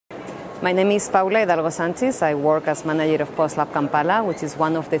My name is Paula Hidalgo-Sanchis. I work as manager of Pulse Lab Kampala, which is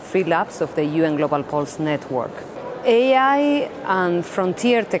one of the 3 labs of the UN Global Pulse Network. AI and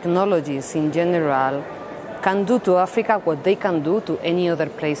frontier technologies in general can do to Africa what they can do to any other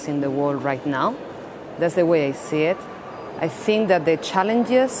place in the world right now. That's the way I see it. I think that the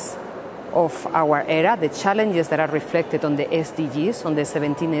challenges of our era, the challenges that are reflected on the SDGs, on the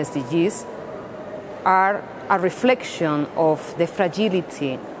 17 SDGs, are a reflection of the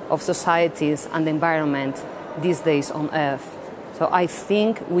fragility of societies and the environment these days on Earth. So I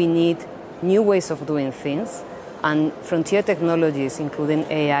think we need new ways of doing things, and frontier technologies, including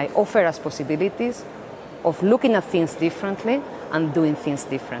AI, offer us possibilities of looking at things differently and doing things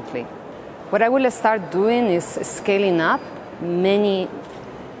differently. What I will start doing is scaling up many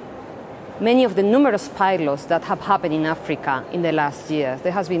of the numerous pilots that have happened in Africa in the last years.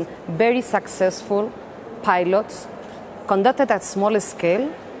 There has been very successful pilots conducted at small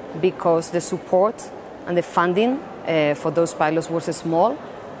scale because the support and the funding for those pilots was small,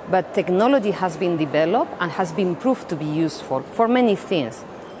 but technology has been developed and has been proved to be useful for many things: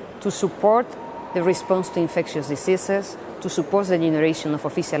 to support the response to infectious diseases, to support the generation of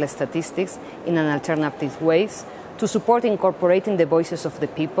official statistics in an alternative ways, to support incorporating the voices of the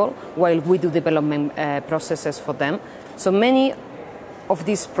people while we do development processes for them. So many of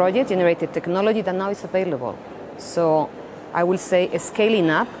these projects generated technology that now is available. So I will say scaling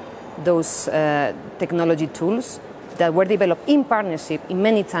up those technology tools that were developed in partnership in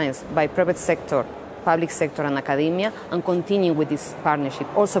many times by private sector, public sector and academia, and continue with this partnership,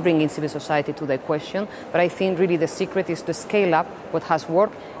 also bringing civil society to the question. But I think really the secret is to scale up what has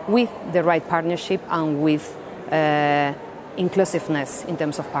worked with the right partnership and with inclusiveness in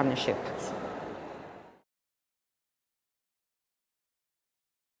terms of partnership.